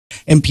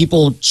and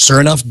people, sure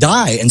enough,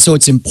 die. And so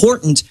it's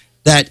important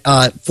that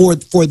for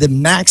the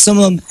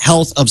maximum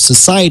health of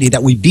society,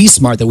 that we be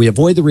smart, that we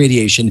avoid the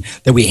radiation,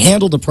 that we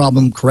handle the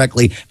problem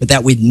correctly, but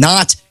that we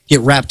not get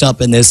wrapped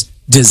up in this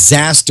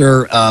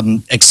disaster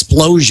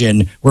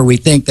explosion where we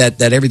think that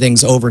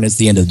everything's over and it's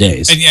the end of the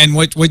days. And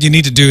what you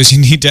need to do is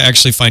you need to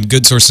actually find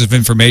good sources of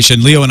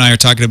information. Leo and I are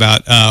talking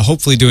about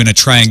hopefully doing a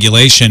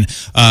triangulation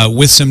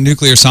with some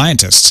nuclear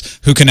scientists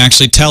who can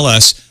actually tell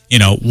us, you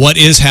know, what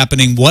is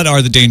happening, what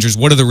are the dangers,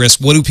 what are the risks,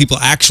 what do people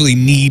actually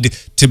need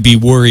to be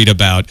worried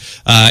about.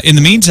 In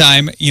the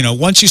meantime, you know,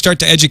 once you start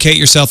to educate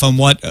yourself on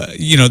what,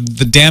 you know,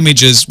 the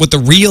damages, what the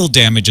real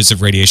damages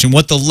of radiation,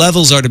 what the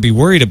levels are to be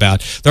worried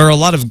about, there are a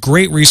lot of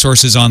great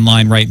resources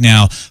online right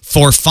now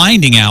for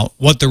finding out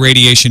what the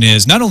radiation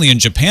is, not only in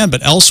Japan,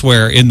 but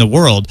elsewhere in the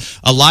world.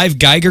 A live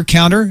Geiger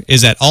counter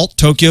is at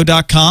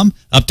alttokyo.com,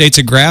 updates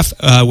a graph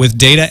with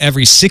data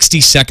every 60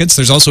 seconds.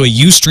 There's also a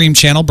Ustream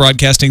channel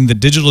broadcasting the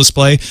digital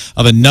display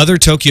of another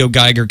Tokyo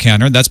Geiger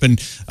counter. That's been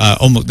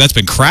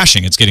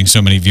crashing. It's getting so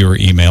many viewer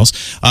emails.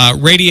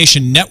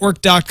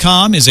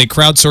 RadiationNetwork.com is a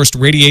crowdsourced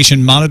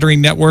radiation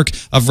monitoring network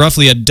of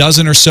roughly a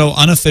dozen or so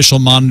unofficial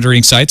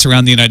monitoring sites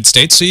around the United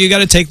States. So you got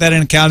to take that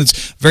into account.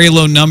 It's very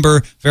low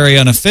number, very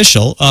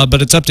unofficial,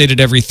 but it's updated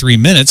every 3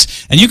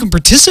 minutes. And you can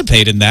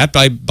participate in that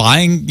by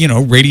buying, you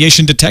know,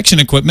 radiation detection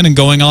equipment and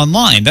going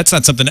online. That's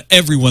not something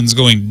everyone's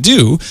going to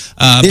do,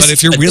 but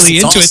if you're really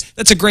into it,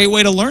 that's a great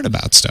way to learn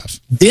about stuff.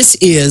 This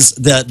is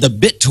the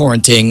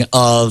BitTorrenting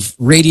of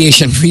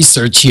radiation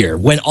research here.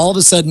 When all of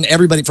a sudden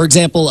everybody, for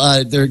example,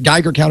 their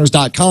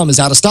GeigerCounters.com is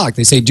out of stock.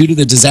 They say due to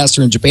the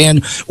disaster in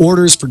Japan,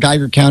 orders for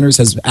Geiger counters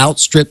has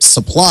outstripped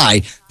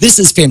supply. This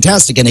is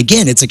fantastic. And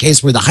again, it's a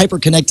case where the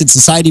hyper-connected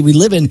society we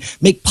live in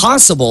make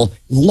possible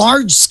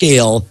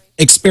large-scale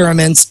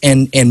experiments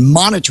and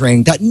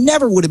monitoring that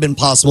never would have been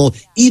possible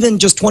even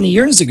just 20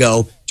 years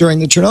ago during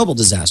the Chernobyl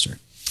disaster.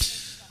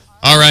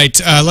 All right,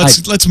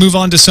 let's move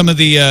on to some of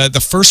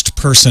the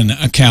first-person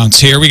accounts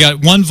here. We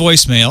got one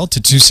voicemail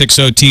to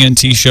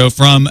 260-TNT show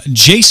from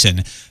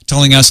Jason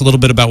telling us a little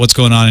bit about what's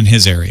going on in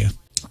his area.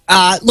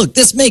 Look,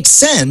 this makes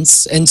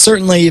sense, and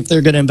certainly if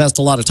they're going to invest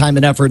a lot of time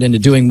and effort into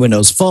doing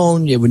Windows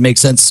Phone, it would make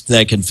sense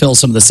that it can fill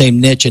some of the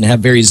same niche and have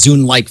very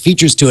Zune-like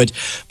features to it.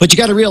 But you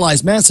got to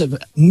realize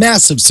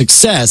massive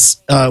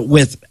success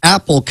with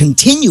Apple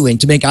continuing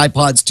to make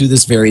iPods to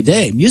this very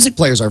day. Music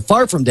players are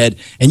far from dead,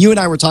 and you and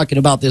I were talking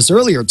about this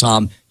earlier,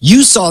 Tom.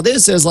 You saw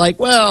this as like,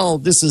 well,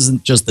 this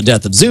isn't just the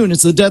death of Zune,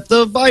 it's the death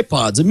of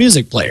iPods and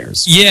music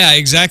players. Yeah,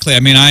 exactly. I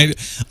mean,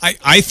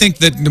 I think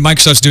that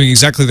Microsoft's doing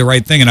exactly the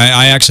right thing, and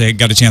I actually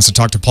got a chance to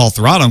talk to Paul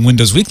Thurrott on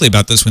Windows Weekly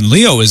about this when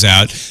Leo was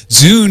out.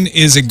 Zune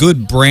is a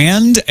good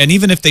brand, and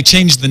even if they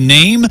change the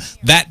name,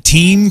 that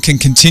team can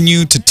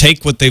continue to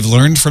take what they've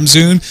learned from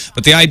Zune,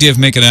 but the idea of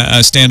making a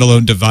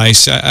standalone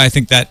device, I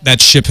think that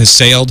ship has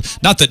sailed.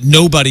 Not that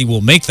nobody will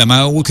make them.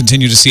 We'll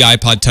continue to see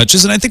iPod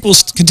Touches, and I think we'll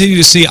continue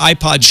to see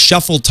iPod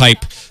Shuffle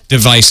type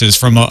devices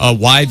from a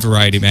wide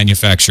variety of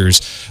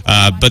manufacturers,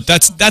 but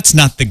that's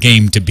not the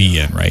game to be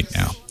in right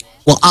now.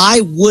 Well, I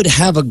would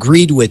have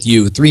agreed with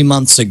you 3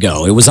 months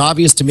ago. It was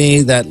obvious to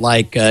me that,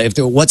 like,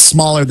 what's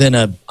smaller than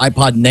an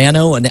iPod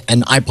Nano and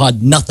an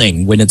iPod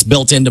Nothing when it's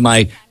built into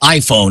my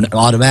iPhone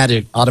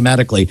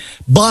automatically.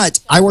 But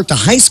I worked a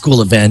high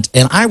school event,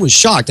 and I was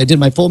shocked. I did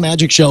my full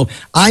Magic show.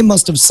 I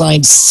must have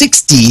signed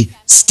 60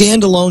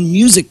 standalone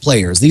music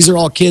players. These are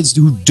all kids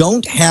who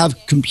don't have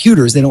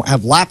computers. They don't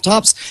have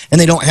laptops,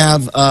 and they don't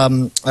have,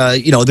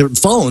 their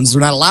phones.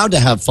 They're not allowed to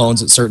have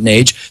phones at a certain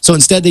age. So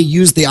instead, they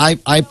use the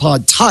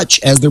iPod Touch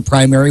as their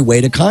primary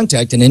way to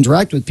contact and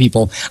interact with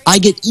people. I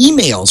get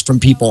emails from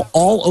people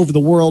all over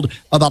the world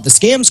about the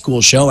Scam School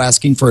show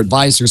asking for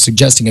advice or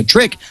suggesting a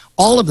trick.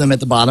 All of them at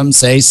the bottom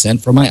say, sent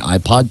for my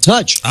iPod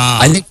Touch.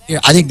 I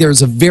think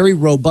there's a very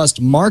robust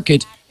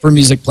market for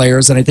music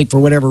players, and I think for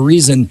whatever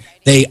reason,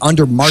 they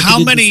undermarketed. How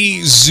many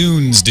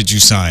Zunes did you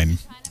sign?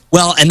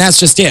 Well, and that's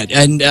just it.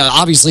 And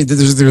obviously,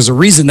 there's a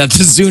reason that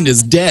the Zune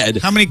is dead.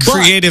 How many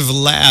Creative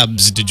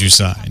Labs did you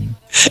sign?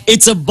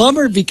 It's a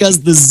bummer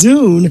because the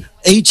Zune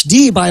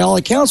HD, by all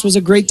accounts, was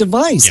a great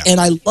device. Yeah. And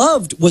I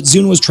loved what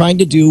Zune was trying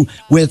to do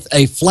with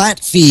a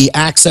flat fee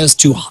access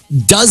to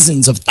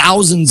dozens of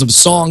thousands of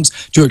songs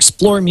to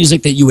explore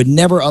music that you would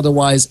never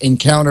otherwise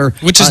encounter.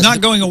 Which is not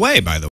going away, by the way.